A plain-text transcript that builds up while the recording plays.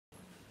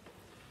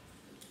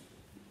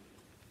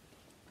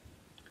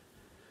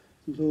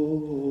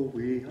Though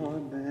we are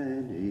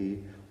many,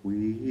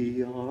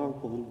 we are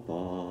one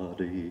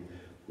body,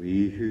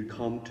 we who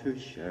come to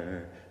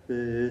share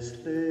this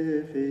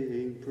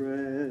living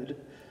bread.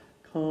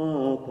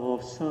 Cup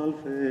of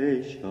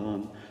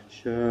salvation,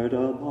 shared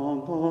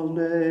among all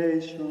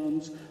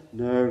nations,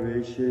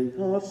 nourishing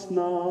us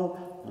now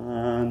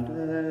and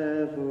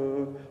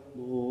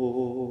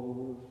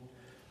evermore.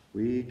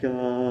 We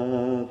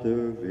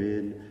gather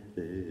in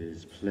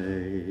this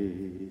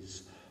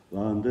place,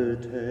 round the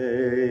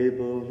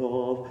table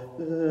of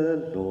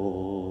the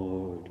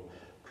Lord.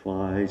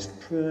 Christ's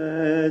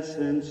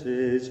presence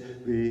is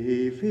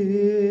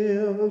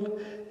revealed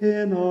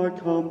in our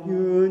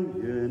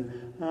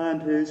communion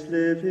and his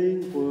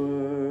living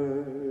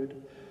word.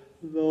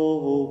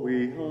 Though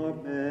we are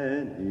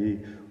many,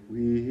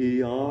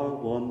 we are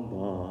one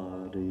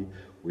body,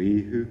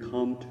 we who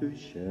come to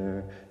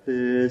share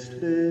this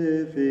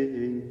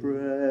living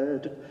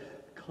bread.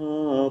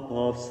 Cup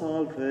of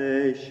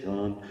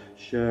salvation,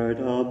 shared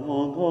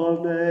among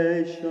all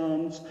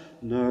nations,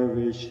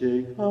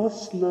 nourishing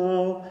us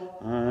now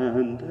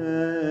and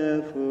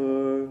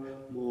evermore.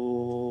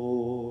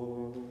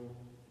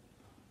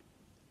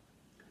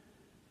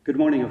 Good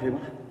morning,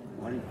 everyone. Good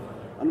morning.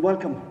 And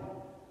welcome.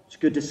 It's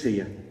good to see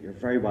you. You're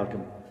very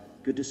welcome.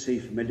 Good to see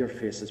familiar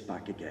faces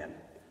back again.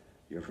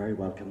 You're very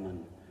welcome,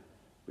 and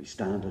we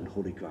stand on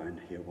holy ground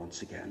here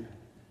once again,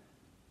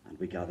 and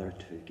we gather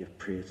to give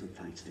praise and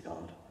thanks to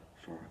God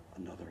for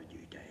another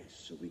new day.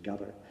 So we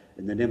gather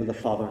in the name of the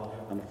Father,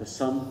 and of the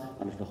Son,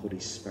 and of the Holy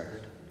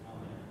Spirit.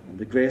 And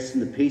the grace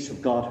and the peace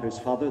of God, who is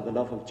Father, the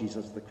love of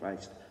Jesus the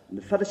Christ, and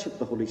the fellowship of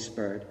the Holy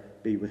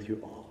Spirit be with you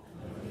all.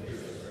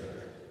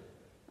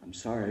 I'm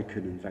sorry I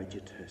couldn't invite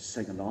you to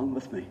sing along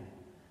with me.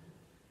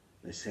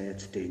 They say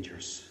it's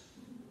dangerous.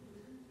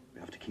 We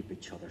have to keep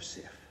each other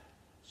safe.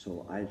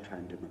 So I'll try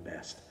and do my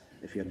best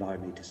if you allow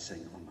me to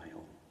sing on my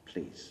own,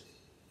 please.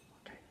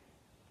 Okay.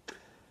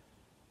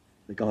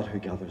 The God who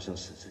gathers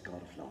us is a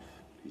God of love.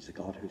 He's a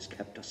God who's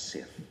kept us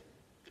safe.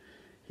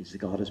 He's a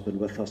God who's been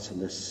with us in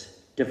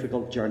this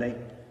difficult journey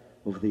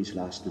over these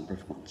last number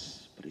of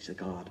months. But he's a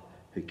God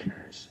who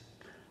cares.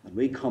 And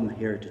we come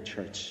here to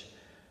church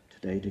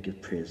today to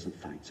give praise and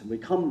thanks. And we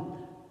come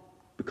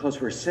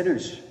because we're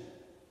sinners.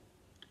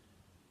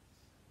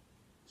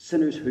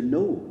 Sinners who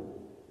know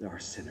they are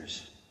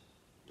sinners,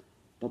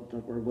 but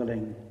that we're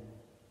willing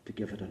to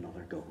give it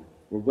another go.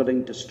 We're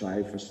willing to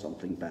strive for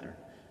something better.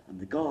 And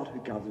the God who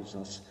gathers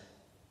us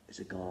is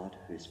a God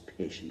who is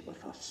patient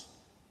with us,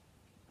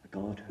 a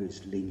God who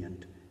is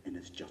lenient in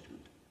his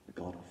judgment, a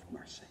God of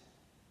mercy.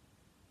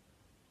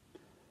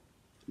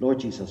 Lord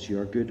Jesus, you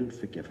are good and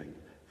forgiving,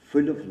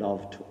 full of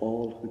love to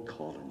all who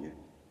call on you.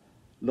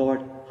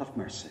 Lord, have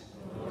mercy.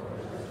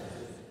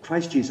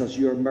 Christ Jesus,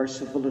 you are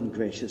merciful and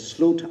gracious,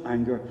 slow to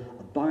anger,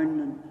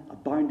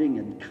 abounding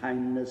in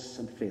kindness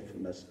and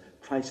faithfulness.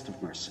 Christ,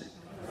 have mercy.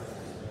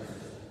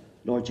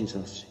 Lord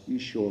Jesus, you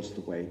show us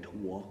the way to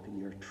walk in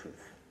your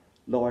truth.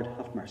 Lord,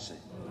 have mercy.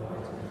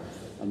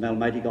 And may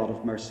Almighty God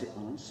of mercy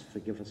on us,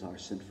 forgive us our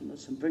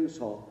sinfulness, and bring us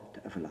all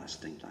to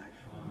everlasting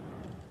life.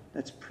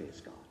 Let's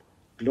praise God.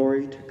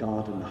 Glory to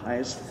God in the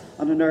highest,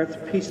 and on earth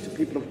peace to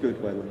people of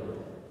good will.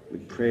 We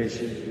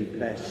praise you, we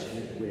bless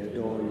you, we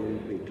adore you,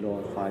 we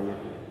glorify you.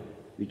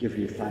 We give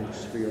you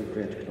thanks for your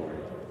great glory.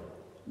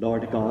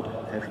 Lord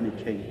God, heavenly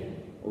King,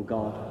 O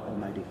God,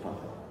 Almighty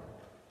Father.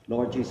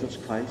 Lord Jesus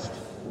Christ,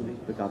 only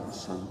begotten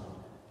Son.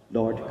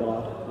 Lord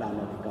God, Lamb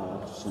of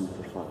God, Son of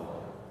the Father.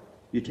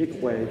 You take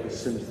away the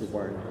sins of the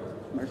world,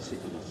 have mercy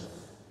on us.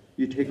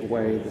 You take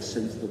away the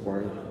sins of the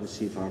world,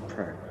 receive our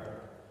prayer.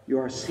 You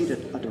are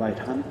seated at the right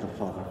hand of the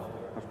Father,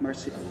 have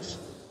mercy on us.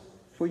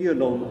 For you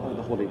alone are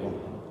the Holy One.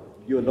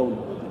 You alone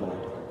are the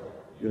Lord.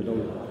 You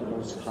alone are the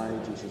Most High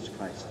Jesus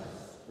Christ,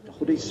 with the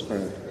Holy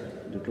Spirit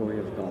and the glory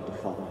of God the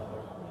Father.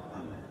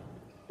 Amen.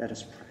 Let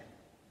us pray.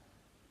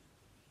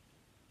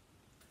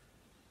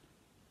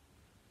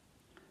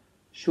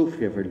 Show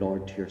favour,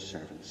 Lord, to your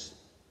servants,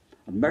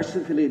 and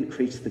mercifully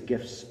increase the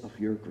gifts of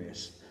your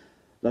grace,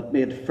 that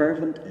made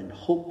fervent in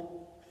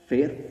hope,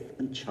 faith,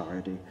 and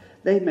charity,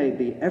 they may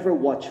be ever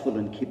watchful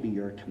in keeping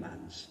your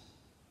commands.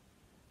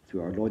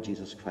 Through our Lord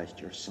Jesus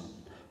Christ, your Son,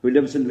 who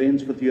lives and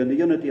reigns with you in the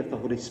unity of the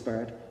Holy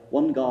Spirit,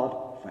 one God,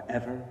 for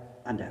ever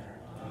and ever.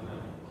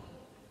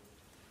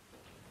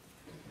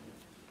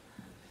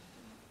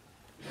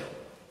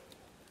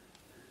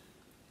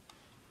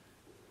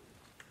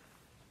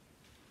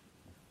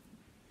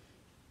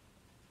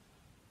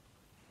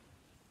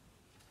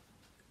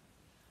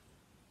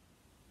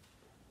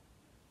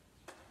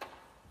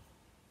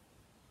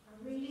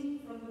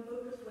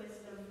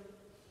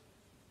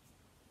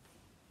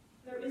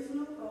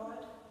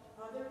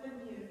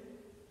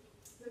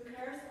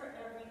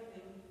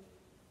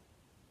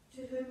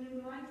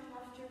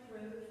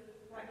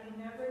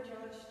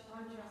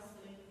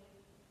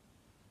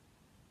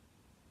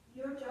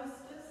 Your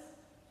justice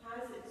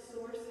has its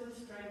source in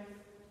strength.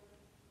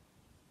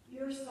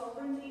 Your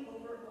sovereignty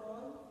over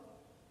all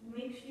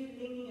makes you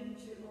lenient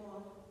to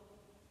all.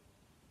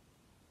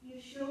 You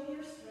show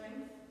your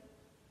strength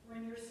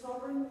when your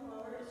sovereign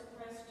power is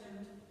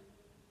questioned,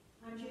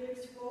 and you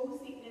expose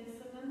the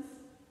insolence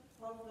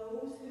of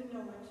those who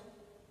know it.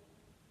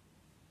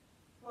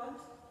 But,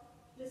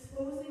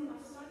 disposing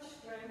of such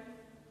strength,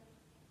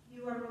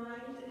 you are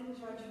mild in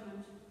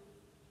judgment.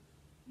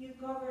 You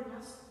govern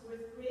us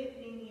with great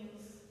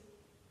lenience,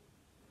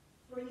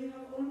 for you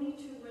have only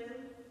to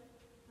will,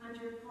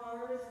 and your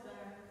power is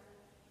there.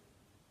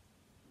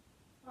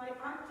 By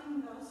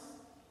acting thus,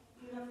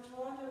 you have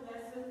taught a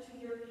lesson to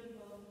your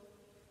people,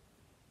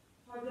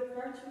 how the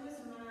virtuous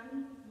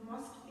man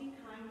must be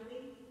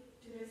kindly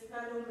to his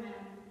fellow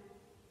men.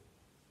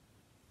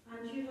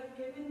 And you have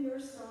given your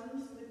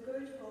sons the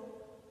good hope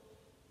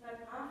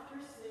that after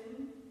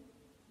sin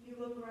you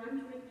will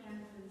grant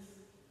repentance.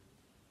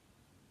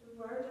 The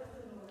word of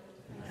the Lord.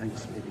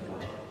 Thanks be to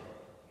God.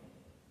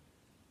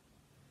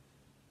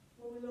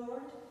 O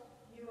Lord,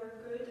 you are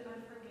good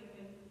and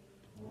forgiving.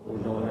 O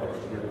Lord,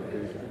 you are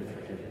good and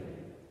forgiving.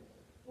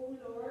 O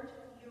Lord,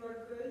 you are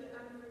good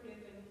and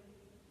forgiving,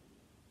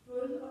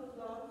 full of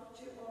love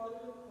to all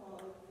who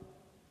call.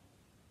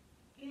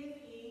 Give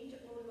heed,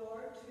 O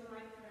Lord, to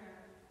my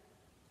prayer,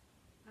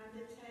 and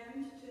attend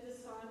to the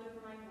sound of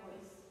my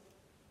voice.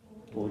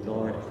 O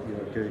Lord, you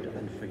are good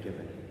and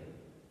forgiving.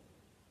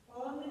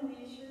 All the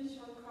nations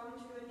shall come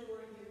to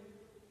adore you,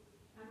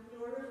 and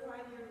glorify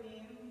your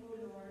name, O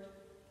Lord.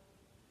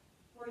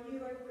 For you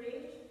are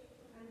great,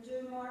 and do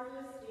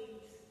marvelous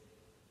deeds,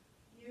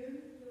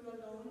 you who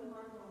alone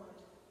are God.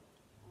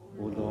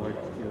 O Lord,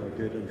 you are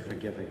good and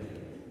forgiving.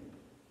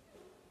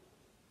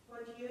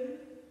 But you,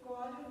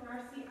 God of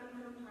mercy and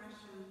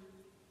compassion,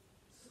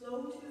 slow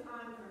to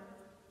anger,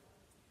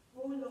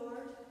 O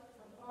Lord,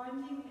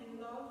 abounding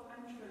in love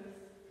and truth,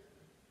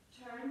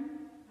 turn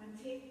and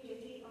take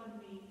pity on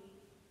me.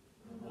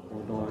 O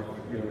Lord,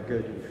 you are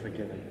good and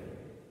forgiving.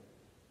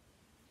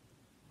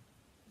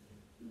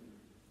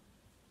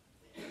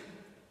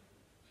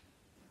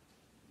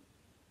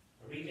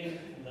 A reading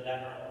from the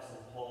letter of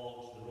St. Paul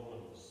to the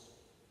Romans.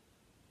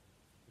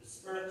 The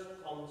Spirit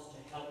comes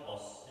to help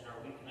us in our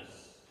weakness,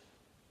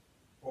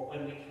 for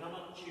when we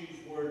cannot choose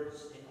words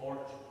in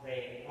order to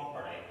pray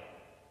properly,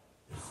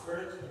 the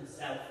Spirit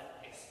himself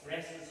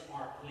expresses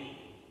our plea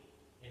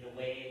in a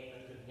way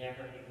that could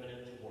never be put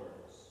into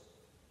words.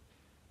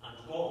 And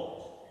God,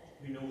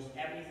 who knows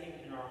everything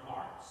in our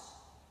hearts,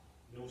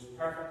 knows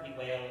perfectly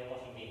well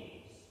what he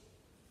means,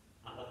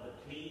 and that the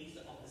pleas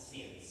of the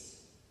saints,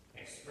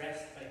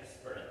 expressed by the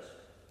Spirit,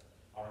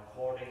 are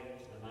according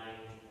to the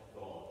mind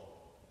of God.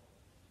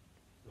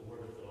 The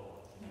word of the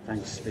Lord.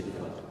 Thanks be to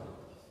God.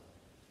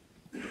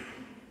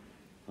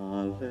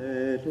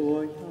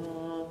 Alleluia,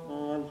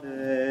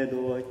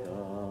 alleluia,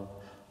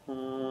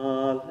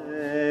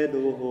 alleluia.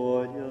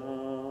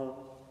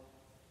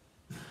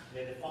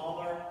 May the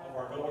Father of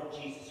our Lord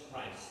Jesus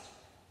Christ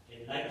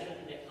enlighten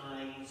the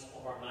eyes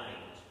of our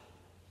mind,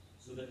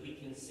 so that we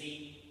can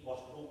see what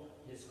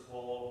hope his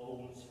call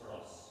holds for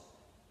us.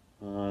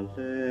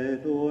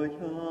 Alleluia,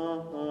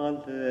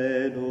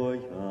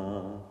 alleluia,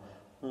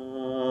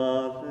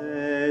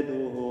 alleluia.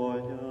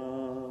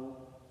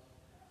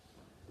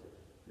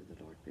 May the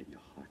Lord be in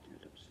your heart and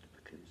your lips to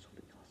proclaim his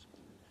holy gospel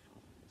in the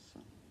Father, and the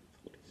Son, and the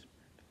Holy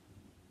Spirit.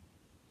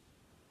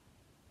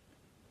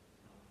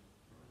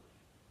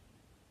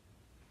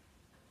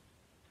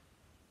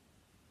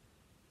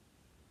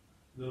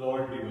 The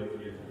Lord be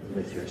with you.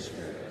 With your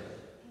spirit.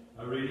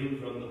 A reading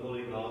from the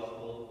Holy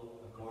Gospel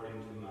according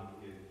to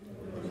Matthew.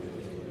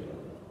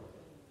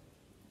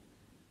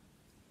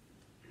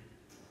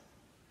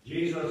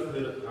 Jesus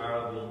put a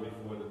parable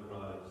before the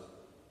crowds.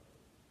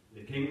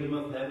 The kingdom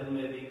of heaven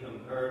may be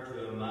compared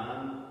to a man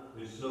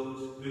who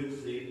sows good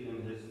seed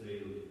in his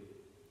field.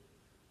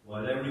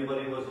 While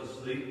everybody was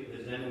asleep,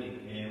 his enemy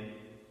came,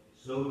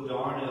 sowed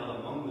darnel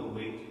among the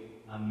wheat,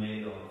 and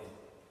made off.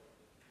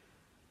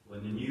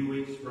 When the new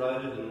wheat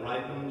sprouted and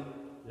ripened,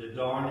 the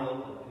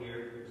darnel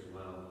appeared as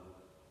well.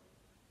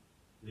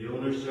 The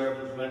owner's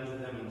servants went to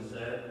him and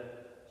said,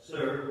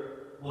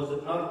 "Sir, was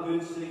it not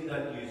good seed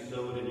that you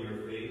sowed in your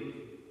field?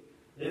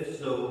 If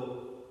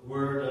so,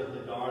 where does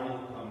the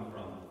darnel come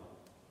from?"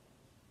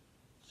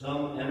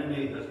 "Some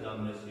enemy has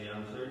done this," he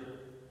answered.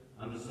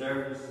 And the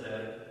servants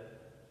said,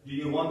 "Do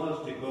you want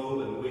us to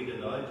go and weed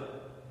it out?"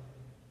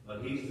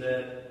 But he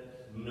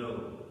said,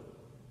 "No,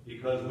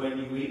 because when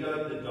you weed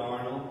out the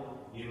darnel,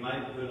 you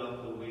might pull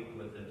up the wheat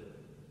with it.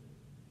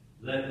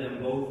 Let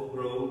them both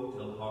grow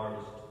till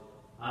harvest,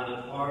 and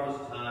at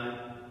harvest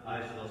time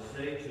I shall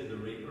say to the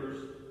reapers,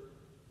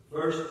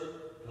 first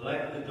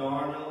collect the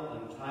darnel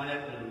and tie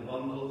it in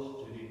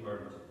bundles to be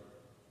burnt.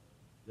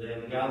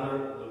 Then gather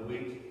the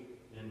wheat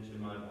into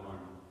my barn."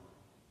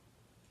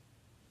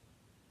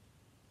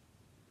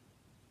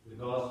 The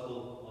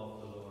Gospel of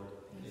the Lord.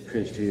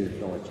 Praise to you,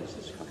 Lord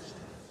Jesus Christ.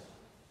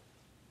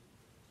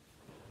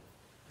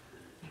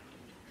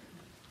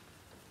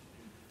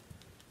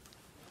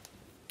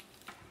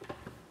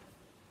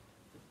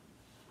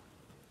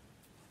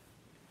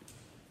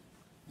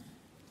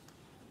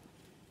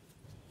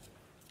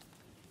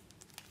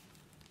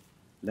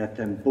 Let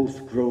them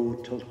both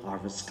grow till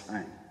harvest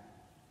time.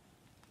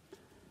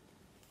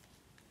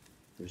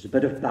 There's a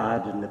bit of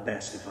bad in the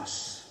best of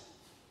us.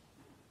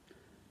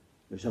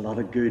 There's a lot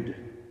of good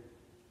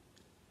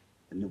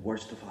in the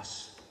worst of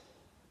us.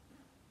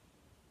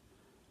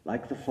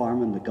 Like the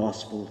farmer in the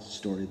gospel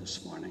story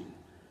this morning,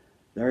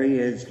 there he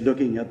is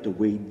looking at the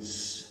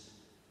weeds.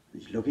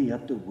 He's looking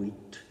at the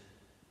wheat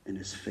in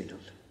his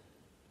field.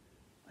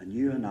 And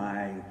you and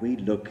I, we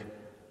look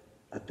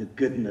at the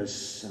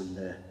goodness and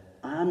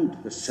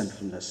the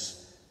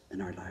sinfulness in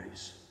our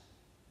lives.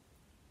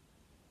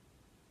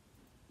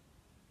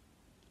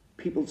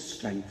 People's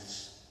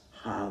strengths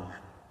have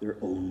their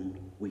own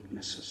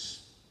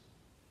weaknesses.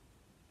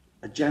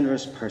 A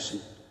generous person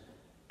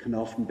can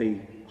often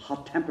be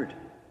hot-tempered.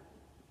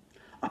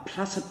 A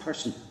placid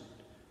person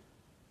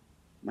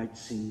might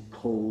seem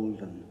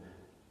cold and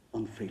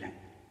unfeeling.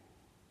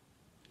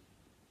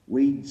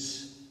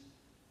 Weeds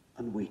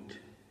and wheat,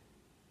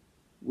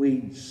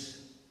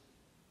 weeds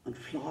and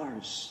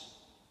flowers,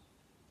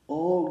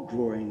 all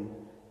growing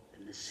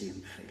in the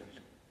same field.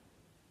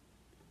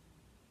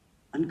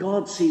 And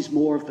God sees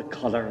more of the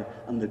colour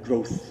and the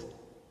growth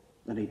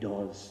than he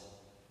does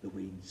the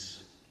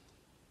weeds.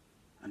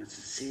 And it's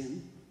the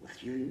same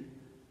with you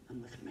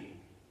and with me.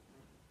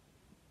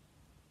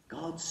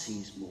 God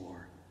sees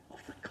more of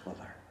the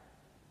colour.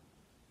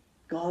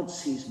 God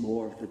sees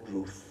more of the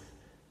growth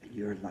in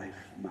your life,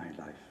 my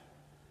life.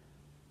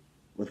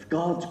 With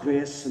God's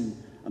grace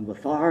and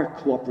with our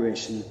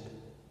cooperation,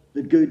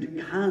 the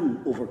good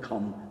can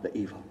overcome the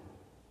evil.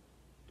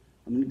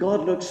 And when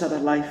God looks at a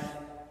life,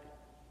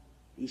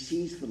 he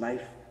sees the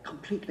life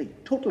completely,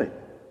 totally.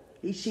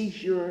 He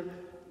sees your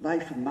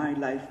life and my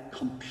life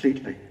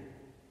completely.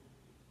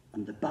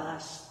 And the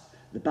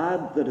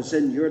bad that is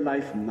in your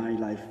life and my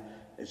life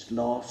is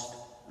lost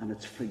and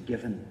it's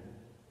forgiven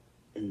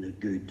in the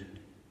good.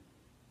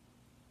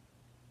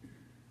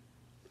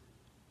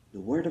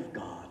 The Word of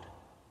God,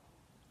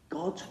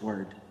 God's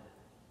Word,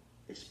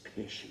 is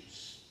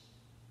patience.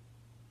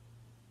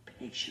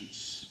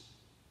 Patience.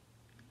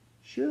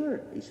 Sure,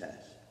 he says,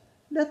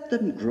 let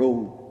them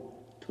grow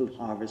till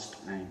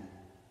harvest time.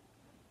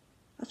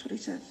 That's what he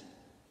says.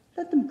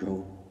 Let them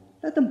grow.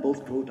 Let them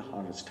both grow to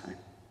harvest time.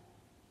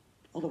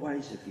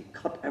 Otherwise, if you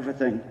cut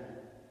everything,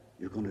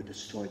 you're going to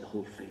destroy the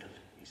whole field,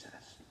 he says.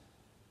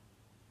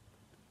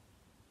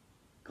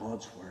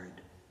 God's Word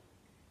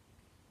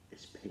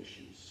is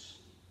patience.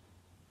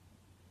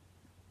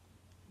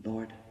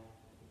 Lord,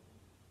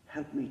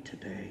 help me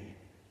today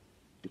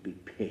to be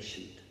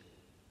patient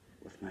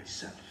with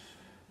myself.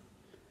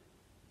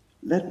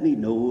 Let me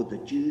know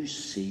that you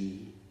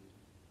see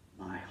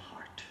my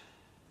heart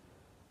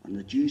and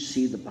that you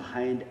see that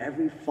behind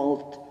every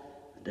fault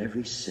and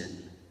every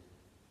sin,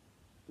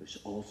 there's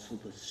also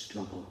the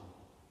struggle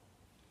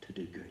to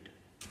do good.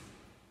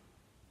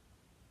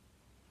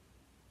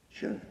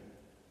 Sure,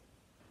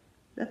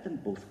 let them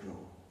both grow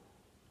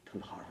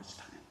till harvest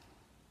time.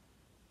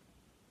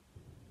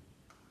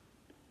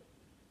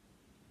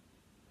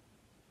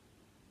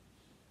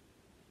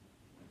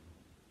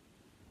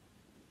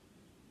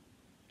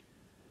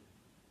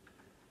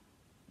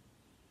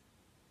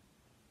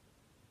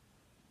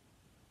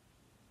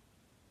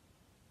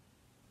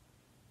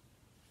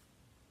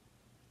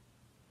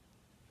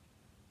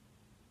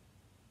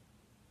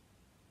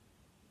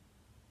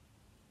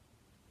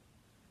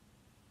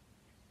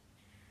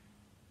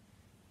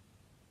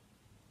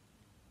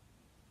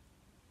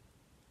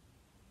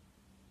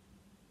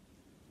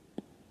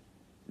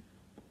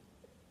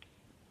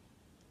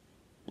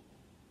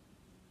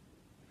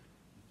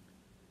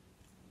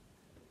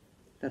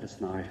 Let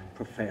us now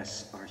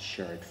profess our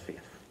shared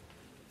faith.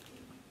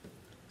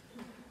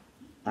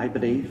 I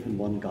believe in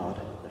one God,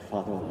 the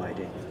Father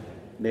Almighty,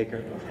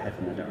 maker of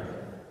heaven and earth,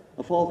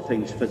 of all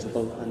things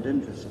visible and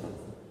invisible.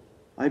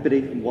 I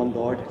believe in one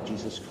Lord,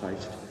 Jesus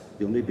Christ,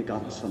 the only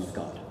begotten Son of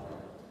God,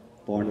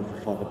 born of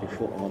the Father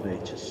before all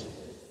ages,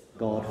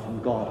 God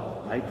from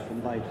God, light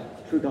from light,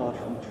 true God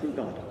from true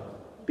God,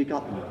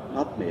 begotten,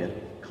 not made,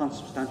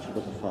 consubstantial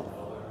with the Father.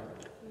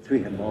 Through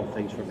him all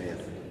things were made.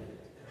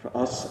 For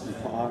us and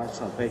for our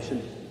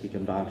salvation, he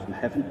came down from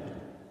heaven,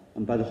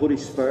 and by the Holy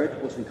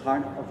Spirit was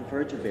incarnate of the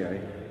Virgin Mary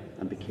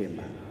and became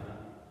man.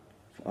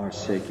 For our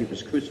sake he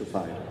was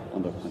crucified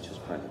under Pontius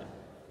Pilate.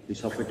 He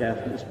suffered death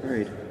and was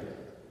buried,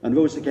 and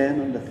rose again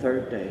on the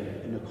third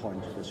day in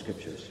accordance with the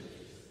Scriptures.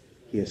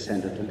 He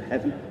ascended into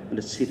heaven and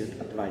is seated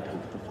at the right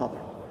hand of the Father.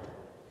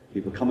 He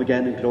will come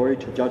again in glory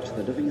to judge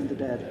the living and the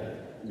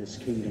dead in his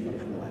kingdom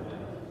of no end.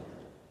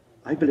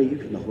 I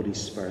believe in the Holy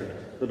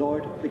Spirit, the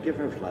Lord, the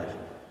giver of life,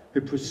 who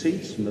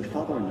proceeds from the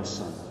Father and the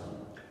Son,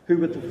 who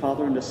with the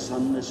Father and the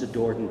Son is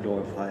adored and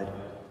glorified,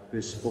 who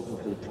has spoken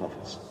through the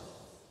prophets.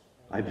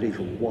 I believe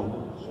in one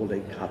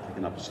holy Catholic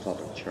and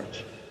Apostolic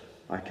Church.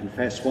 I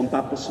confess one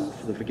baptism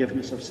for the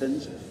forgiveness of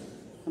sins,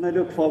 and I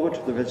look forward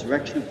to the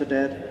resurrection of the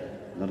dead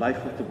and the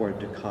life of the world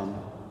to come.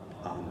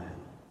 Amen.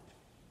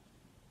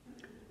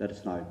 Let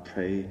us now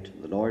pray to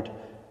the Lord,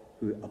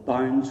 who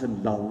abounds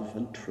in love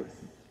and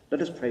truth.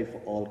 Let us pray for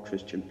all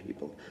Christian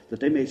people, that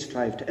they may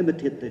strive to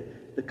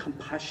imitate the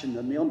compassion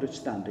and the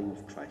understanding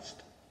of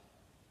Christ.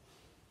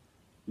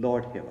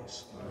 Lord, hear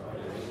us.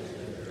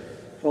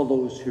 For all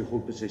those who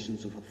hold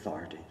positions of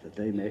authority, that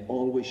they may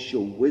always show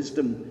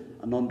wisdom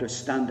and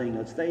understanding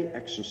as they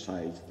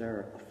exercise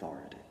their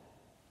authority.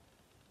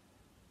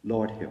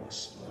 Lord, hear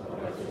us.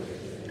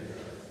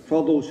 For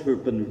all those who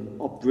have been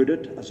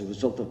uprooted as a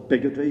result of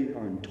bigotry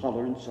or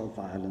intolerance or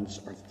violence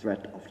or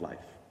threat of life.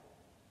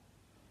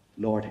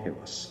 Lord, hear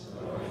us.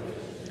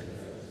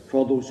 For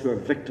all those who are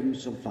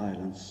victims of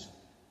violence,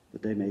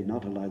 that they may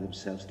not allow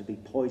themselves to be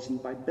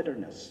poisoned by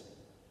bitterness.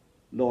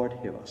 Lord,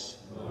 hear us.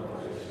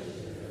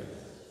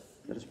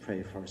 Let us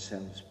pray for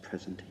ourselves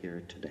present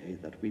here today,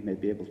 that we may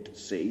be able to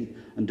see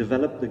and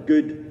develop the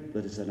good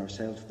that is in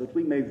ourselves, that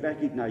we may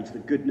recognize the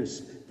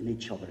goodness in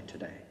each other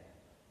today.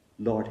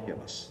 Lord, hear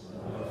us.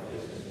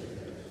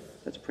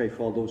 Let's pray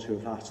for all those who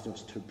have asked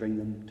us to bring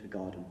them to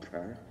God in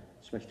prayer,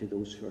 especially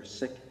those who are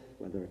sick,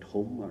 whether at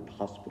home or in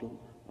hospital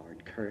or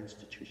in care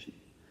institution.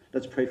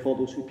 Let's pray for all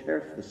those who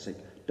care for the sick,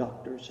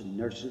 doctors and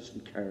nurses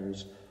and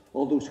carers,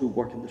 all those who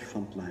work in the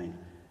front line.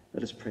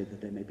 Let us pray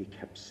that they may be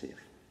kept safe.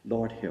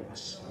 Lord, hear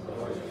us.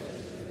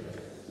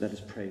 Let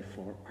us pray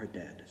for our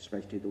dead,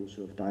 especially those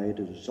who have died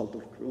as a result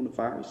of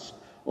coronavirus,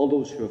 all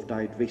those who have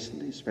died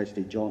recently,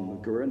 especially John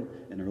McGurran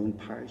in our own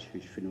parish,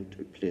 whose funeral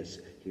took place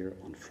here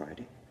on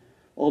Friday,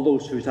 all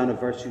those whose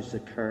anniversaries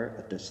occur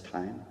at this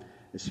time,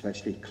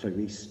 especially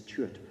Clarice,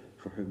 Tuite,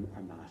 for whom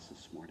our Mass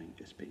this morning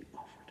is being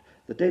offered,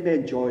 that they may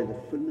enjoy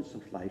the fullness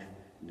of life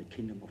in the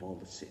kingdom of all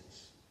the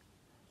saints.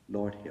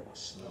 Lord, hear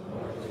us.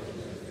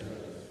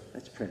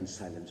 Let's pray in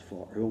silence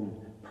for our own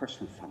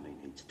personal family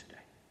needs today.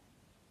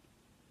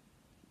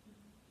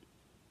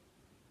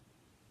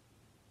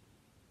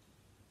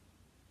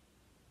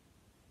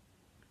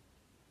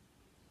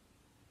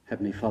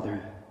 Heavenly Father,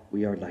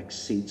 we are like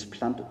seeds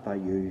planted by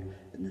you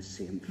in the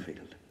same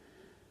field.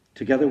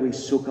 Together we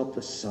soak up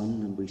the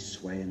sun and we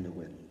sway in the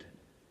wind.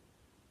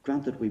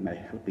 Grant that we may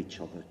help each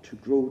other to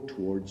grow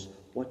towards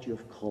what you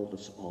have called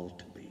us all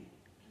to be.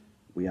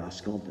 We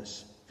ask all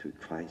this through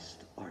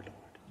Christ our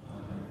Lord.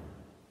 Amen.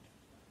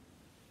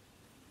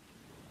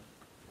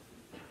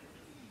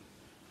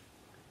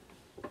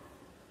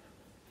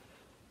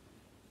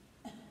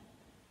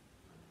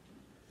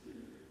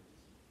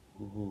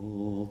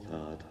 All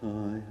that I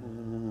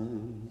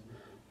am,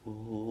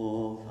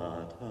 all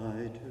that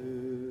I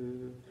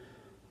do,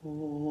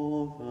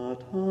 all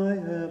that I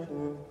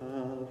ever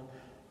have,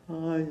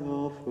 I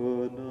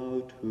offer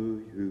now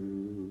to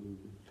you.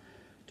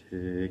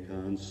 Take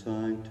and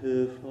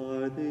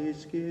sanctify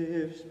these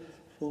gifts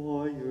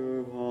for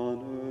your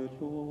honor,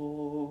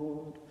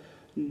 Lord,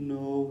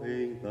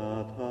 knowing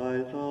that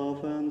I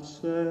love and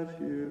serve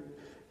you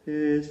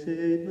is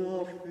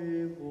enough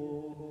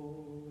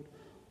reward.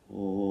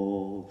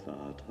 All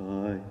that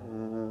I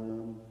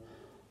am,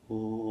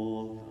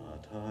 all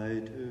that I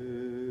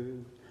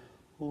do,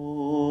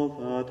 all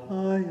that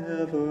I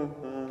ever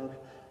have,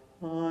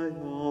 I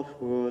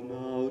offer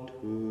now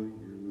to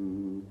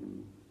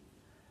you.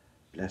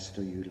 Blessed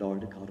are you,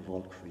 Lord, God of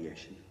all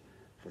creation,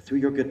 for through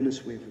your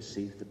goodness we have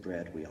received the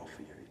bread we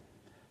offer you.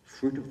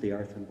 Fruit of the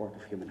earth and work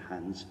of human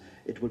hands,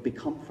 it will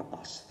become for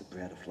us the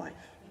bread of life.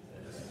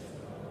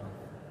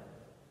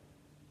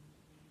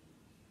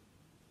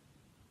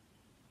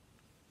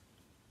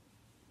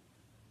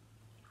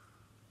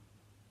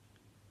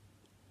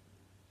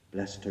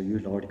 Blessed are you,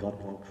 Lord God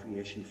of all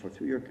creation, for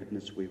through your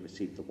goodness we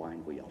receive the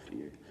wine we offer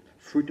you.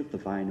 Fruit of the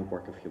vine and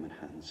work of human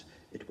hands,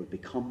 it will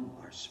become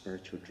our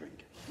spiritual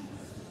drink.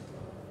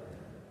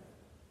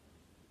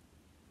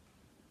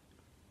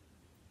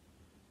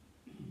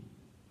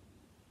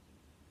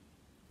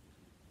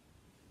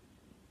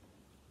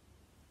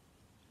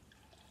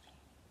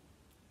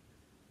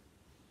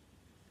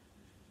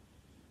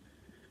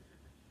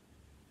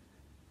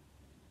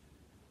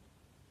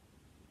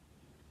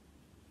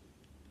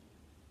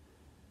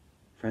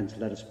 Friends,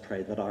 let us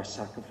pray that our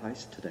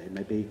sacrifice today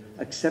may be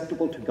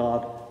acceptable to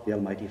God, the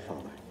Almighty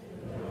Father.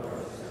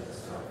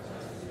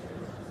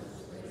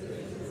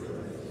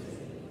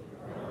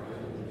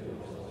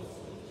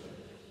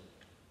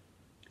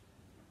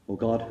 O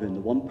God, who in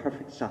the one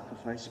perfect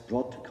sacrifice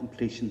brought to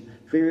completion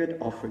varied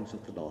offerings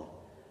of the law,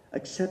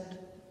 accept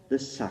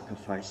this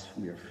sacrifice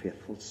from your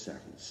faithful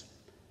servants,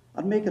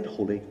 and make it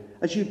holy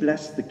as you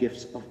bless the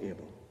gifts of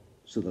Abel,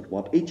 so that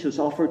what each has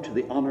offered to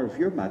the honour of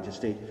your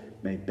majesty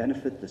may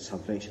benefit the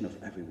salvation of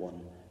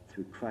everyone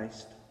through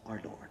Christ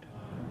our Lord.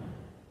 Amen.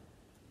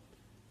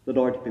 The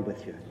Lord be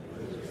with you.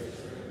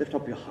 Lift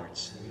up your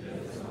hearts.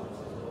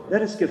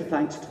 Let us give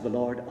thanks to the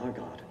Lord our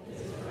God.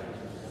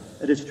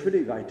 It is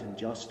truly right and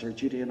just, our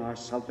duty and our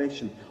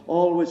salvation,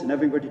 always and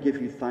everywhere to give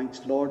you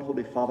thanks, Lord,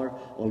 Holy Father,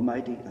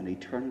 Almighty and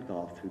eternal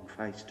God, through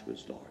Christ who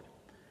is Lord.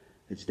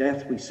 His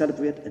death we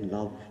celebrate in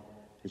love,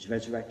 his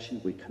resurrection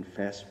we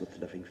confess with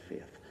living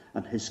faith,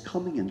 and his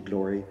coming in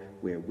glory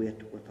we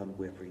await with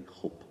unwavering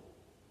hope.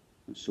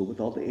 And so with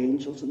all the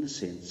angels and the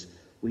saints,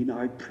 we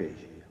now praise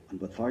you,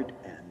 and without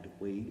end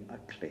we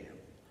acclaim.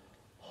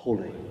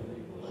 Holy,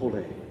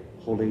 holy,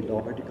 holy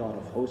Lord God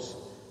of hosts,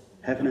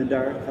 heaven and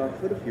earth are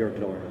full of your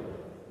glory.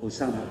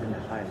 Hosanna in the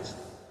highest.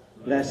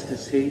 Blessed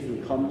is he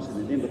who comes in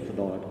the name of the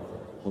Lord.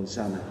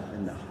 Hosanna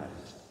in the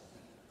highest.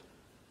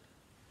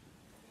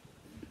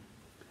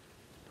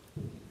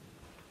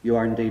 You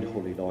are indeed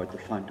holy, Lord, the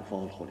fount of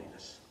all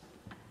holiness.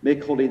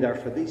 Make holy,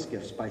 therefore, these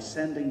gifts by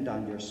sending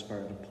down your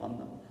Spirit upon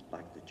them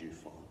like the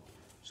dewfall,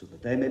 so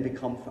that they may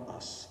become for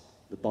us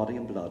the body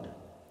and blood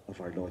of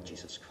our Lord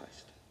Jesus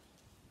Christ.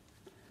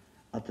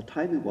 At the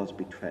time he was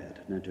betrayed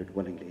and entered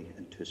willingly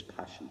into his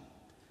passion,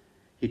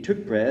 he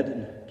took bread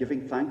and,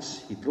 giving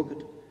thanks, he broke it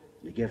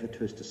and he gave it to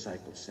his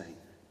disciples, saying,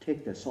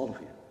 "Take this, all of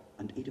you,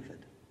 and eat of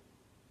it.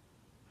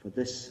 For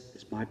this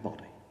is my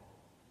body,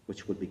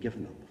 which will be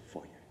given up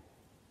for you."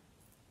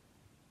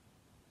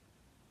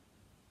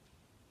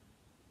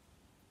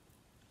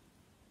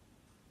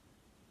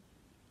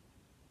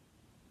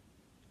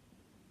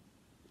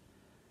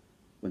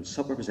 When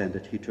supper was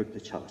ended, he took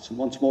the chalice, and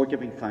once more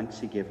giving thanks,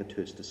 he gave it to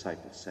his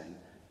disciples, saying,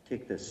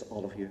 "Take this,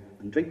 all of you,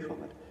 and drink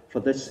from it,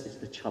 for this is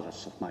the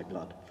chalice of my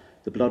blood,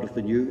 the blood of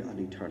the new and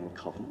eternal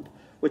covenant,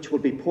 which will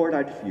be poured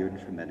out for you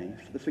and for many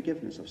for the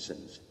forgiveness of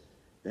sins."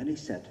 Then he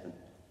said to them,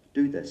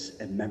 "Do this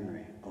in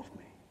memory of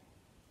me."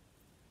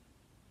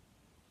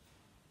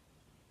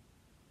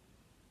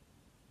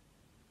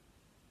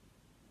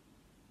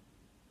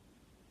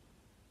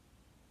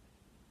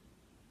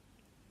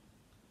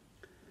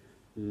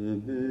 The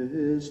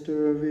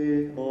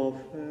mystery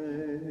of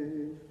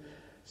faith.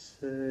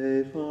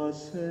 Save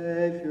us,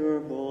 Saviour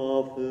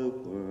of the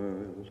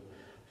world,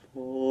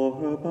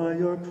 for by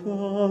your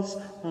cross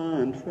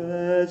and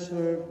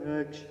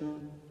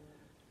resurrection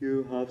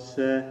you have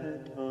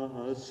set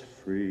us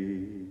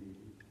free.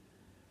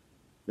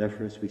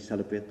 Therefore, as we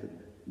celebrate the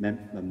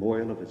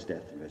memorial of his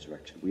death and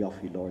resurrection, we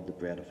offer you, Lord, the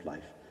bread of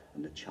life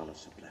and the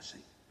chalice of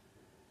blessing.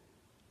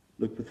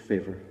 Look with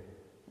favour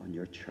on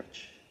your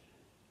church,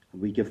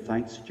 and we give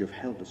thanks that you have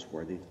held us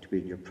worthy to be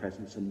in your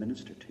presence and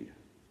minister to you.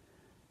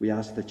 We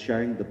ask that,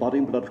 sharing the body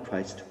and blood of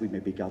Christ, we may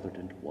be gathered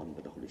into one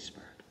by the Holy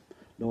Spirit.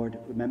 Lord,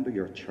 remember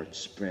your church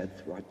spread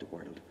throughout the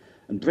world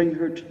and bring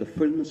her to the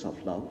fullness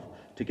of love,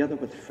 together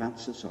with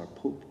Francis, our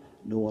Pope,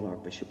 Noel, our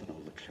Bishop, and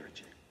all the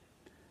clergy.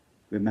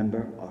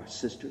 Remember our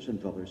sisters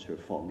and brothers who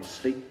have fallen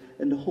asleep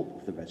in the hope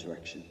of the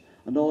resurrection,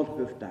 and all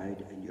who have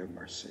died in your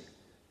mercy.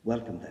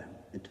 Welcome them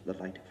into the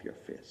light of your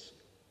face.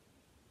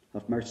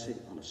 Have mercy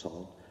on us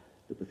all,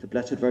 that with the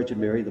Blessed Virgin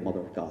Mary, the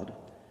Mother of God,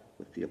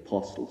 with the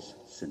apostles,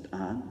 St.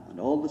 Anne, and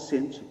all the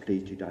saints who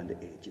pleased you down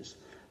the ages,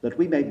 that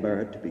we may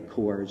merit to be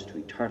co-heirs to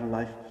eternal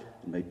life,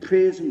 and may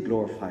praise and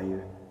glorify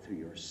you through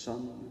your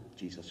Son,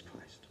 Jesus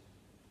Christ.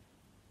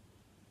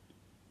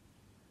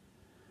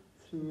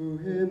 Through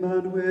him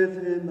and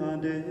with him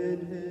and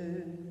in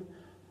him,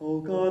 O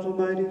God,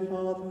 Almighty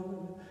Father,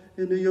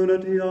 in the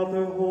unity of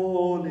the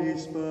Holy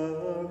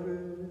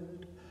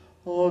Spirit,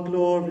 all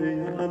glory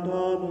and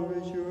honor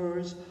is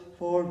yours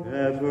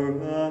forever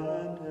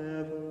and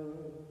ever.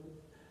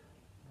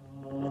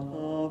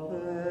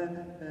 Amen,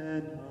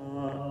 amen,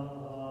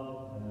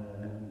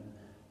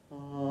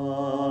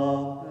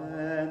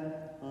 amen,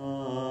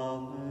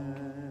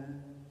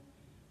 amen.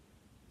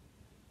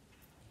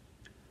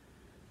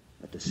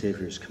 At the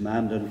Saviour's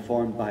command,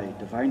 informed by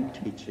divine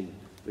teaching,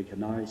 we can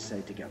now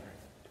say together,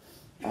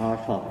 Our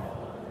Father,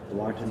 who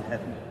art in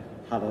heaven,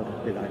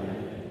 hallowed be thy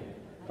name.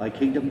 Thy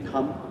kingdom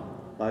come,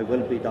 thy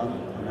will be done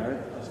on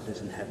earth as it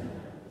is in heaven.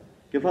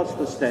 Give us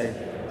this day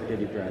our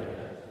daily bread,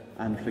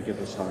 and forgive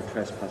us our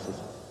trespasses,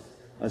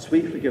 as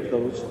we forgive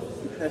those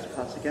who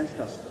trespass against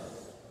us.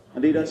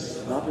 And lead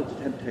us not into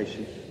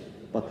temptation,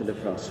 but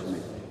deliver us from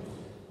evil.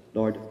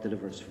 Lord,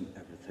 deliver us from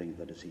everything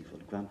that is evil.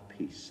 Grant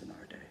peace in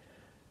our day,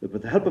 that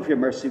with the help of your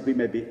mercy we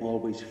may be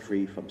always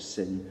free from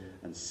sin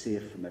and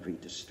safe from every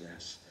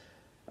distress,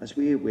 as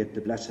we await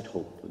the blessed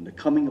hope and the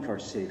coming of our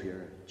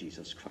Saviour,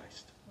 Jesus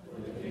Christ.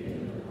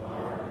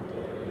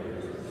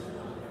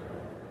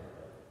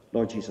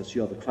 Lord Jesus,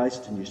 you are the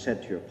Christ, and you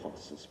said to your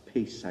apostles,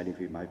 "Peace I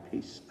leave you, my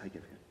peace I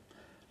give you."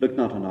 Look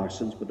not on our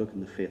sins, but look in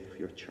the faith of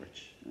your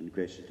church, and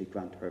graciously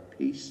grant her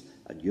peace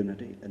and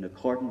unity in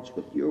accordance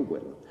with your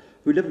will,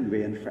 who live and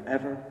reign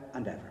forever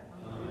and ever.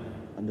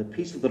 Amen. And the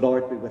peace of the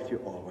Lord be with you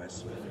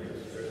always.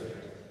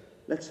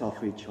 Let's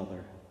offer each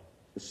other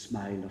the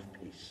smile of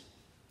peace.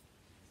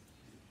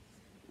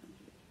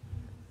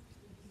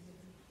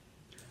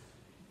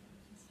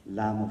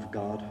 Lamb of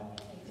God,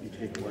 you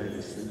take away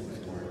the sins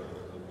of the world.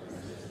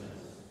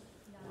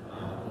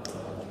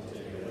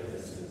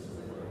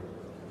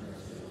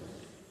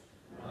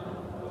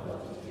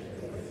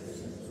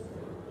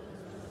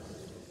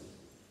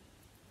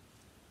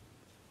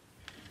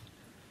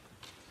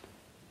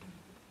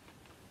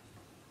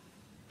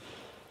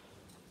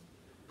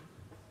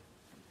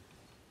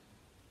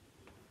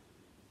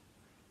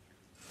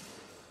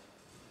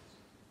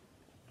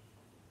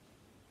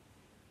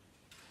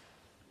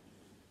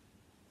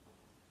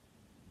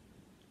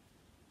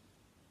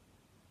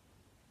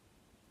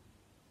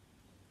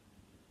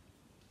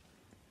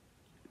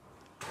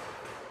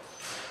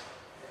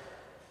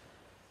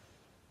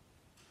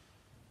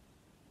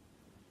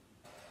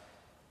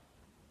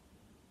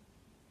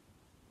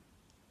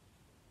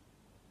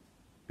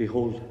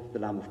 Behold the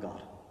Lamb of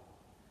God.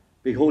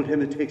 Behold him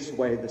who takes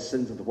away the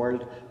sins of the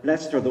world.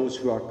 Blessed are those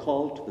who are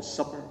called to the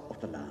supper of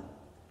the Lamb.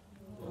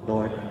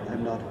 Lord, I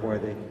am not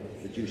worthy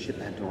that you should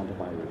enter under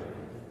my roof,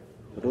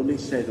 but only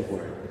say the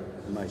word,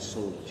 and my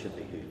soul shall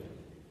be healed.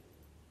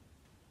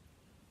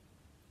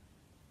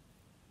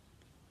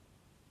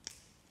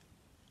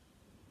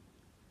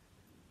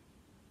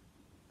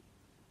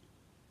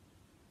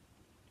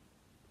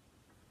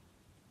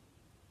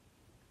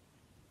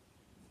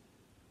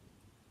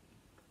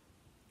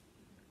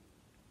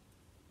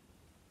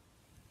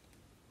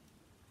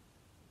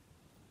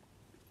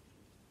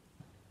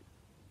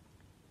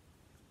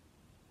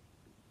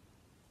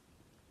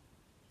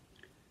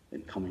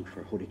 In coming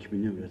for Holy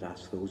Communion, we would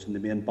ask those in the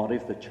main body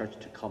of the church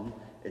to come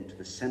into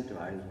the centre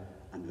aisle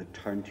and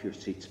return to your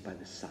seats by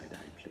the side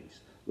aisle, please.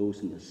 Those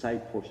in the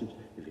side portions,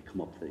 if you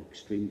come up to the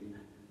extreme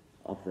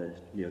of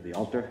near the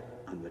altar,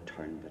 and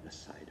return by the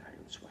side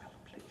aisle as well,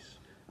 please.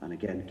 And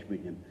again,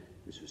 communion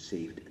is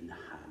received in the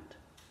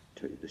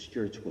hand. The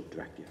stewards will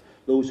direct you.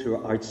 Those who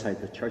are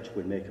outside the church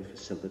will make a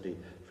facility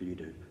for you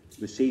to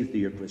receive the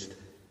Eucharist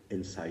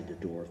inside the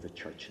door of the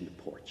church in the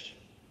porch.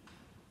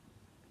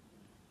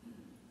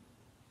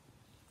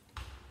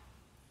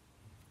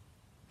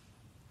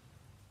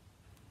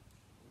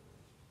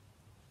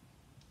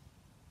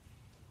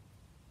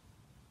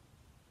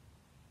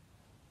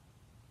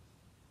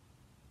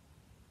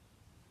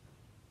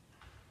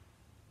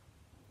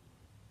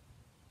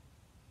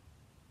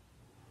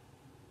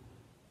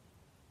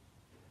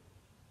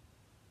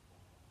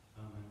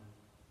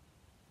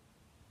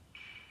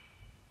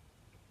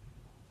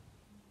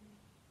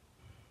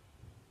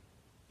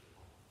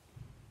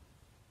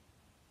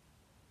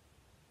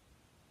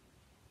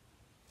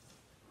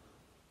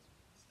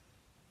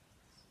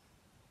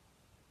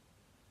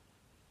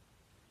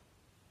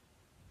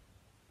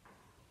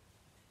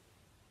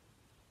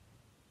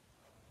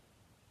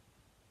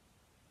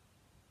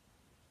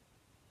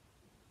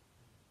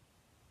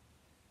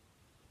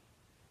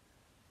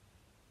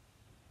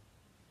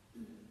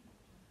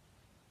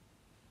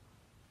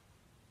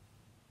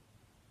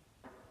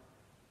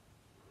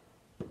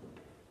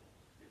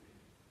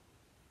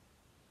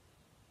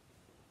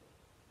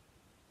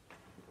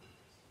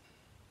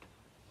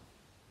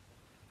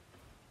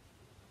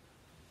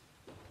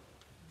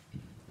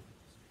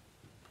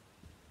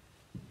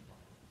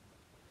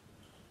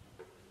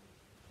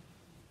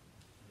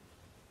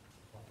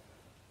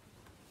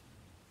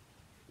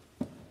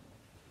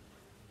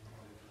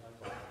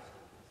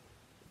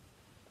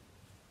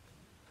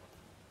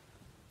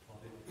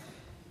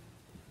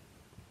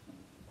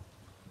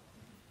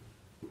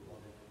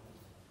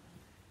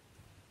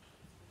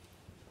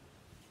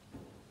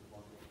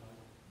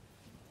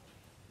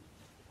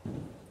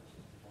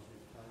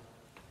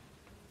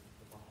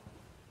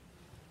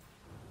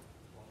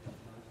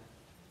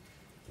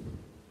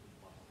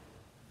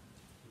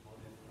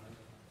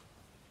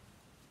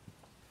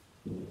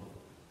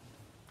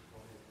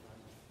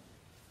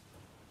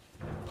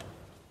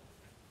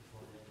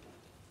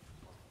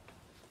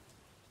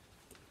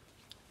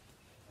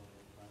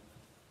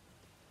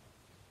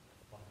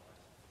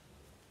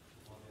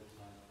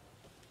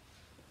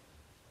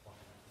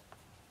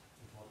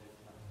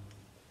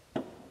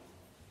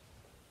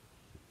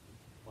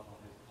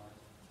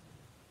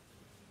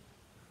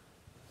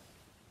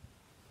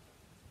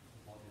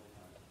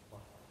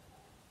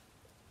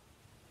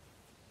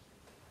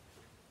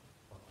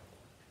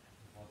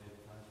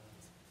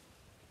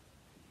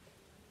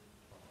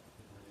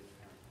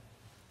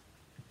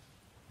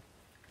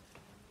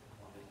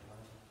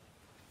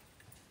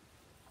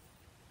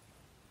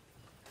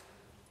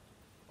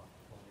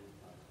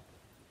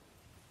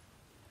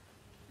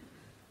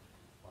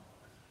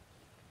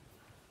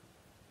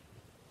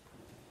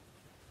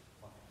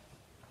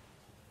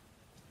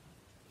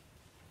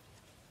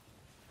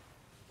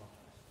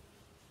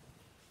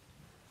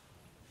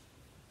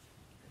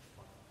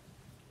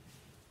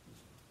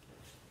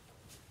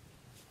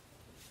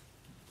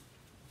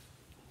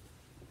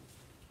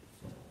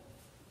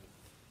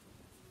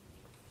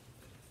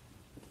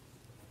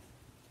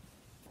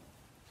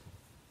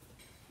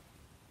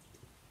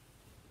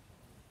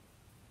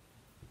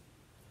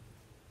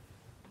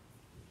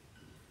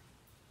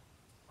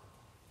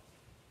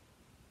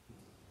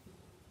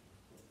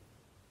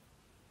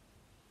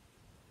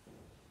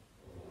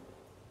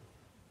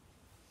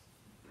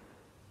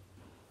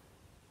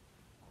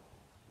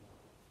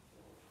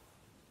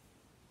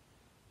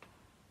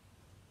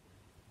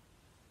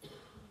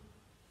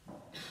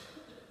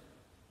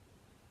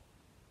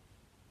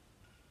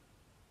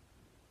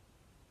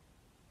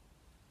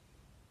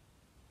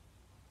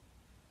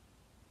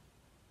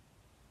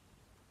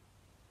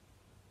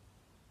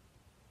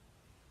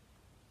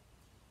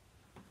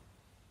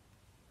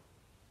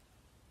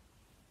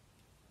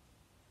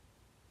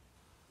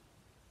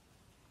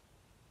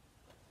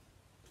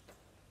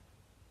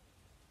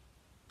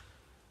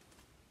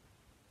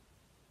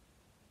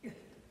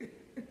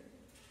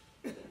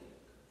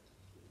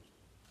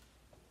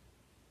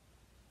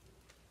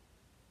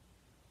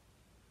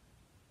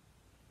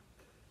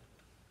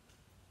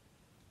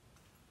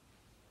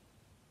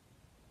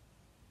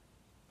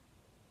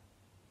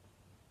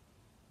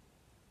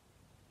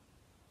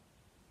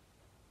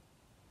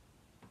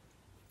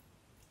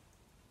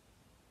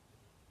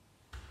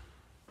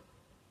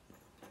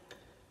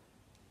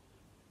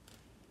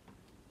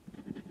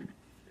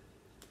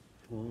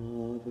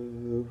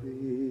 Father,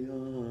 we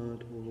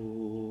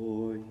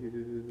adore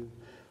you.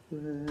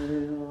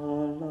 Lay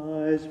our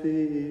lives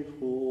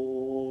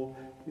before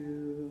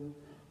you.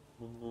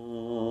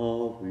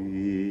 How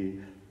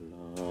we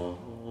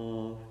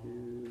love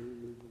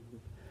you.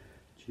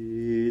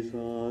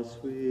 Jesus,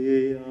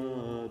 we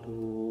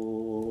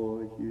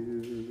adore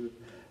you.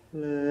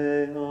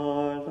 Lay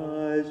our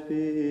lives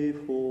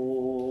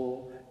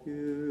before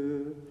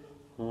you.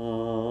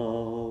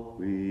 How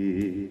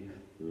we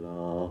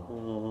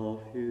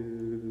love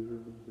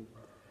you.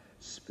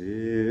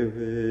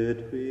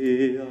 Spirit,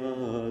 we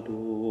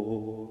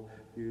adore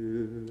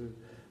you.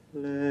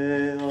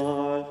 Lay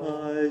our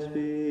lives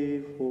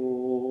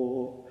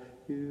before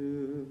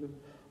you.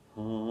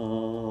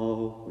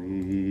 How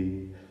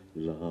we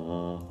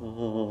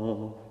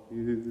love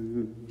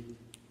you.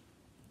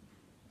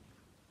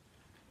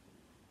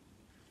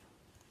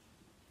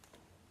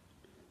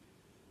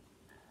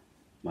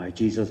 My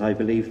Jesus, I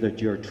believe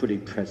that you're truly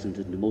present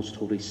in the most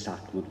holy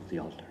sacrament of the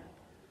altar.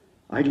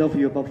 I love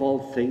you above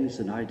all things,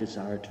 and I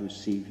desire to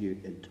receive you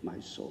into my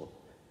soul.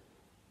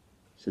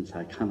 Since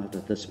I cannot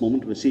at this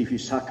moment receive you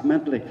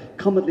sacramentally,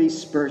 come at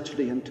least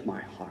spiritually into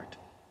my heart.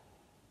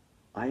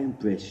 I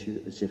embrace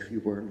you as if you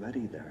were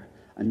already there,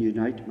 and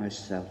unite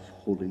myself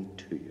wholly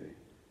to you.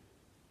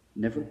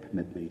 Never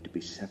permit me to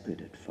be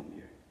separated from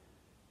you.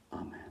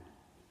 Amen.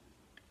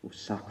 O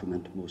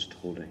sacrament most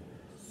holy,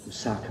 O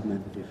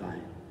sacrament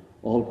divine,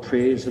 all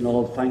praise and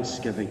all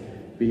thanksgiving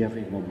be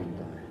every moment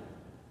thine.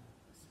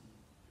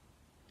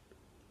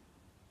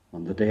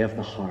 On the day of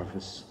the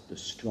harvest, the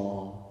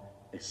straw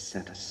is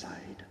set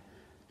aside.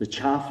 The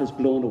chaff is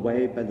blown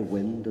away by the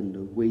wind, and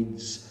the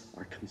weeds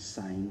are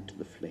consigned to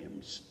the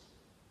flames.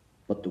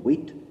 But the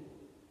wheat,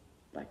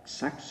 like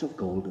sacks of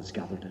gold, is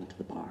gathered into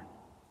the barn.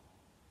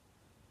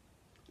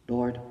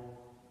 Lord,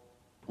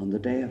 on the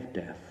day of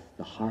death,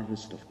 the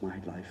harvest of my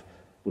life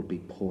will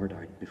be poured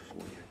out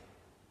before you.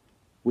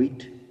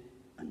 Wheat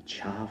and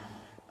chaff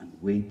and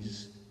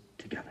weeds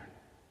together.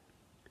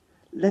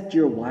 Let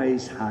your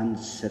wise hand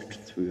sift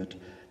through it,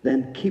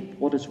 then keep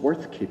what is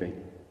worth keeping,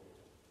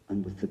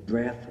 and with the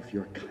breath of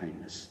your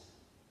kindness,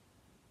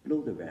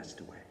 blow the rest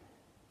away.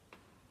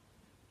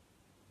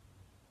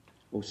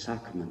 O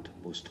sacrament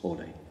most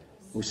holy,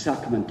 O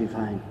sacrament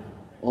divine,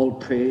 all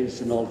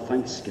praise and all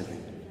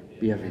thanksgiving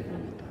be every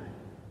moment thine.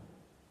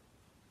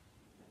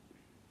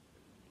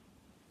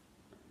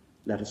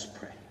 Let us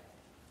pray.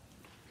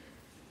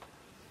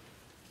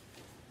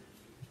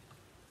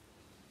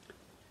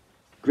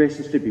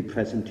 Graciously be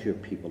present to your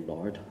people,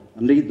 Lord,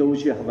 and lead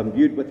those you have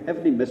imbued with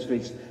heavenly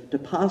mysteries to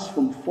pass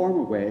from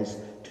former ways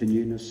to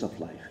newness of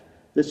life.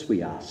 This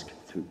we ask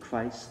through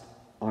Christ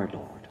our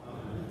Lord.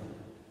 Amen.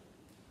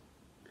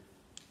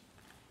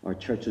 Our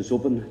church is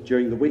open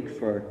during the week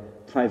for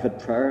private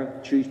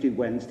prayer, Tuesday,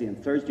 Wednesday and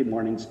Thursday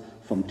mornings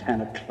from 10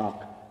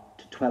 o'clock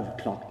to 12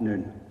 o'clock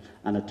noon.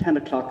 And at 10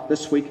 o'clock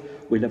this week,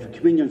 we'll have a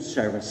communion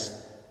service.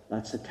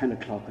 That's at 10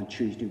 o'clock on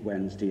Tuesday,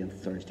 Wednesday and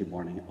Thursday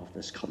morning of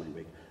this coming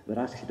week. But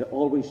I ask you to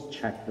always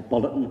check the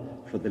bulletin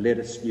for the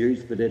latest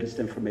news, the latest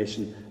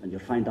information, and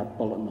you'll find that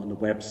bulletin on the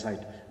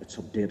website. It's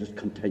updated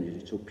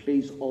continually. So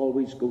please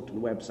always go to the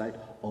website,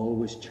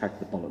 always check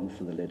the bulletin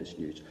for the latest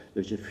news.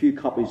 There's a few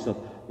copies of,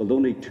 well,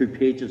 only 2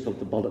 pages of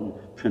the bulletin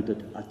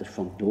printed at the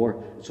front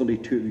door. It's only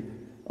 2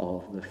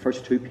 of the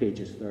first 2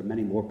 pages. There are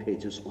many more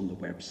pages on the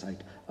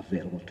website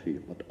available to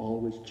you. But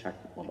always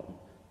check the bulletin,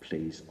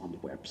 please, on the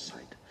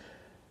website.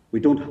 We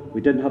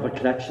didn't have a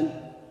collection,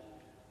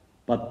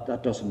 but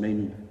that doesn't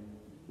mean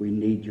we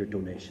need your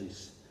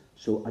donations.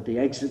 So at the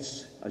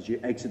exits, as you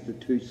exit the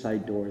 2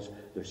 side doors,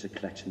 there's a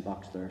collection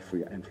box there for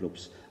your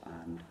envelopes,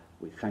 and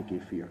we thank you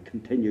for your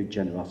continued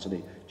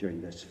generosity during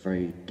this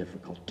very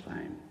difficult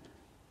time.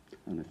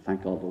 And I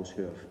thank all those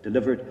who have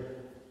delivered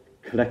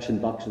collection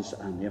boxes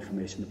and the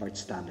information about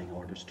standing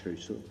orders too.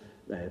 So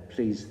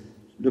please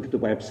look at the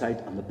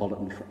website and the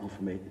bulletin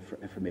for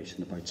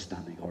information about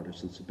standing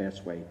orders. It's the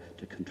best way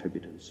to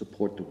contribute and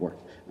support the work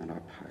in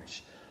our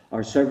parish.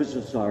 Our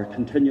services are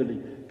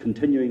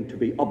continuing to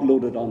be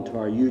uploaded onto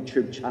our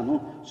YouTube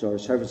channel. So our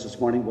service this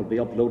morning will be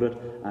uploaded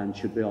and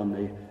should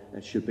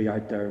be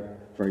out there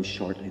very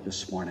shortly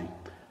this morning.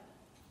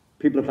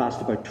 People have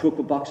asked about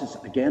Tuite boxes.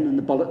 Again, in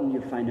the bulletin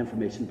you'll find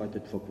information about the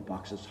Tuite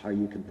boxes, how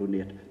you can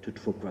donate to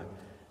Tuite.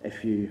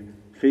 If you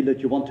feel that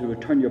you want to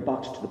return your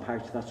box to the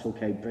parish, that's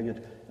okay. Bring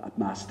it at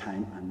Mass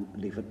time and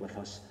leave it with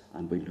us,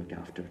 and we'll look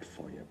after it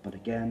for you. But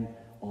again,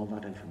 all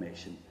that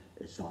information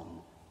is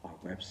on our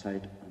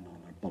website and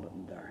on our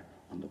bulletin there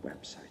on the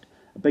website.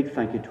 A big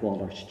thank you to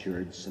all our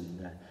stewards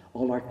and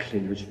all our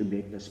cleaners who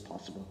make this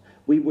possible.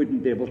 We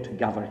wouldn't be able to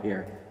gather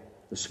here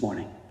this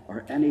morning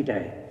or any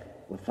day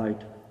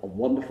without a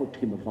wonderful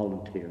team of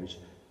volunteers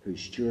who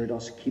steward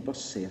us, keep us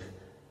safe,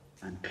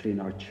 and clean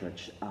our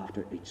church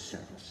after each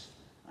service.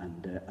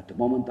 And at the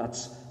moment,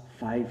 that's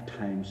 5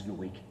 times in a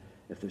week.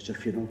 If there's a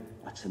funeral,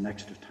 that's an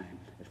extra time.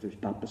 If there's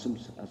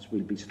baptisms, as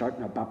we'll be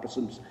starting our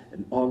baptisms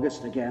in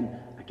August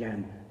again,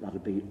 that'll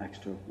be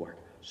extra work.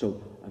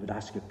 So I would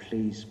ask you,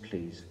 please,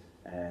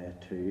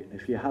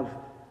 if you have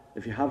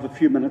If you have a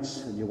few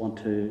minutes and you want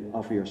to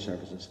offer your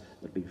services,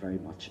 it would be very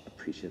much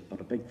appreciated. But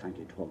a big thank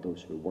you to all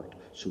those who worked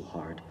so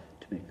hard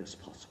to make this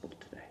possible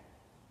today.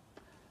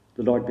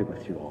 The Lord be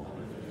with you all.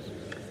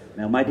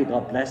 May Almighty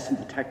God bless and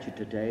protect you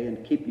today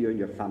and keep you and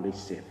your family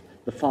safe.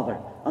 The Father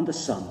and the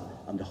Son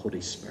and the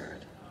Holy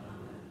Spirit.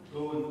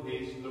 Go in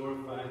peace,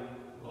 glorifying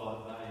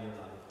God by your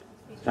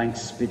life.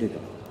 Thanks be to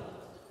God.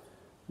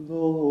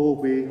 Though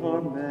we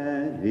are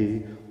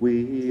many,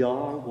 we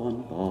are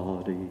one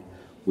body.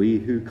 We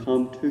who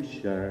come to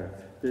share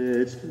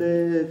this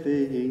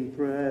living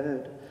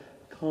bread,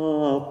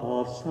 cup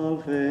of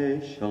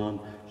salvation,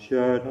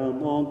 shared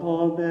among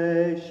all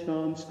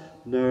nations,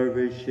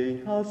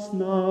 nourishing us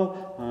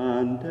now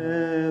and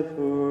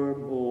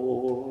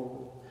evermore.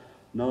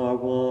 Now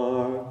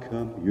our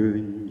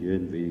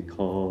communion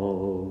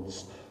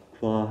recalls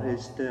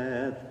Christ's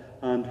death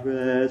and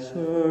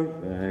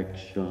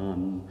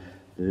resurrection.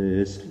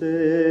 This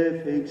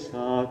living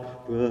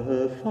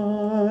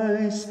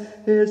sacrifice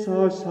is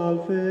our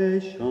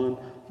salvation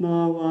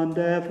now and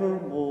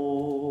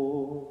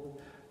evermore.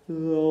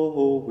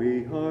 Though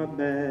we are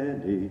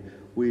many,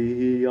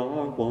 we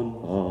are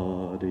one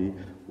body,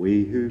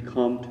 we who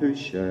come to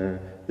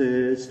share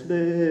this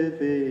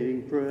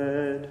living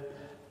bread.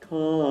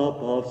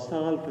 Cup of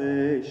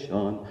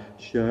salvation,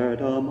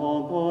 shared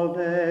among all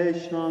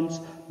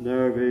nations,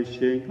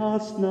 nourishing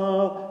us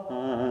now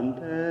and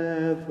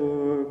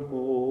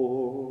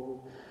evermore.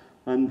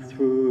 And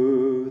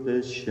through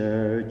this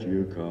shared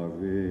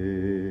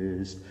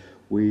Eucharist,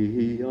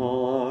 we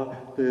are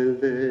the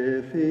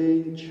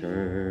living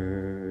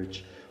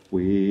church.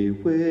 We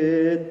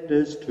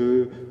witness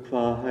to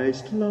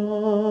Christ's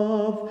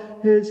love,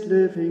 his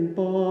living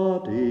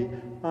body,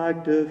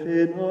 active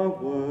in our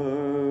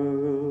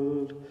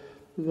world.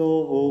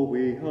 Though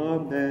we are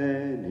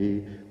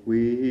many,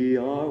 we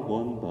are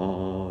one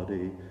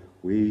body,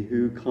 we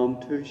who come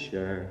to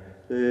share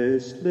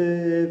this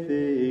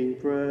living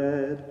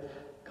bread.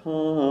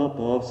 Cup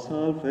of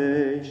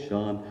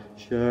salvation,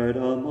 shared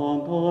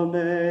among all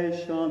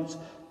nations,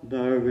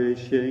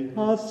 nourishing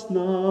us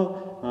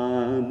now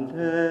and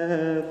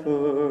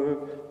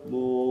evermore.